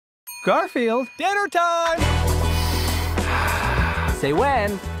Garfield, dinner time! Say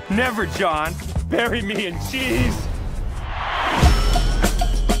when. Never, John. Bury me in cheese.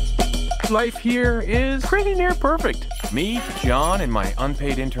 Life here is pretty near perfect. Me, John, and my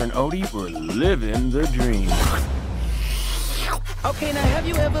unpaid intern Odie were living the dream. Okay, now have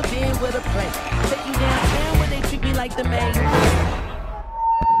you ever been with a plane? Take you downtown where they treat me like the main.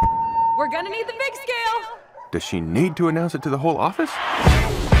 We're gonna need the big scale. Does she need to announce it to the whole office?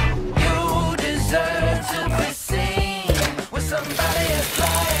 You deserve to be seen with somebody as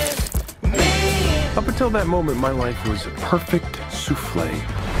fly as me. Up until that moment, my life was a perfect souffle.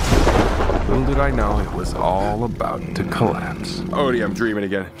 Little did I know it was all about to collapse. Odie, I'm dreaming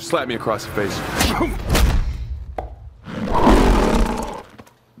again. Slap me across the face.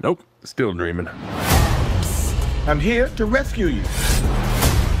 Nope, still dreaming. I'm here to rescue you.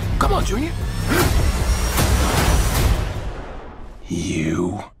 Come on, Junior.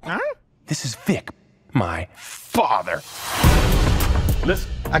 You. Huh? This is Vic, my father.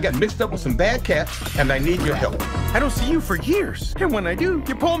 Listen, I got mixed up with some bad cats, and I need your help. I don't see you for years. And when I do,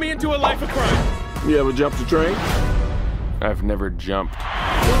 you pull me into a life of crime. You ever jumped a train? I've never jumped.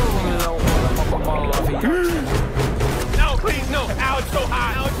 No, please, no. Ow, it's so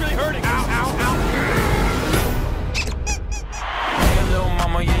hot. Ow, it's really hurting. Ow, ow, ow. Hey, little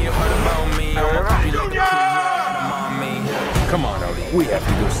mama, yeah, you heard about me. Come on, Odie. We have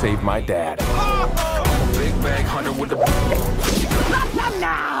to go save my dad. Big bag hunter with the...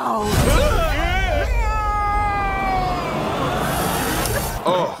 Now!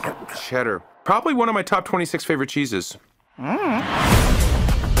 Oh, cheddar. Probably one of my top 26 favorite cheeses.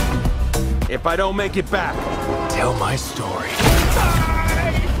 If I don't make it back, tell my story.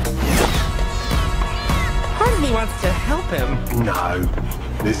 Part of me wants to help him. No,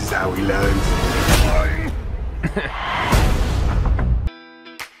 this is how he learns.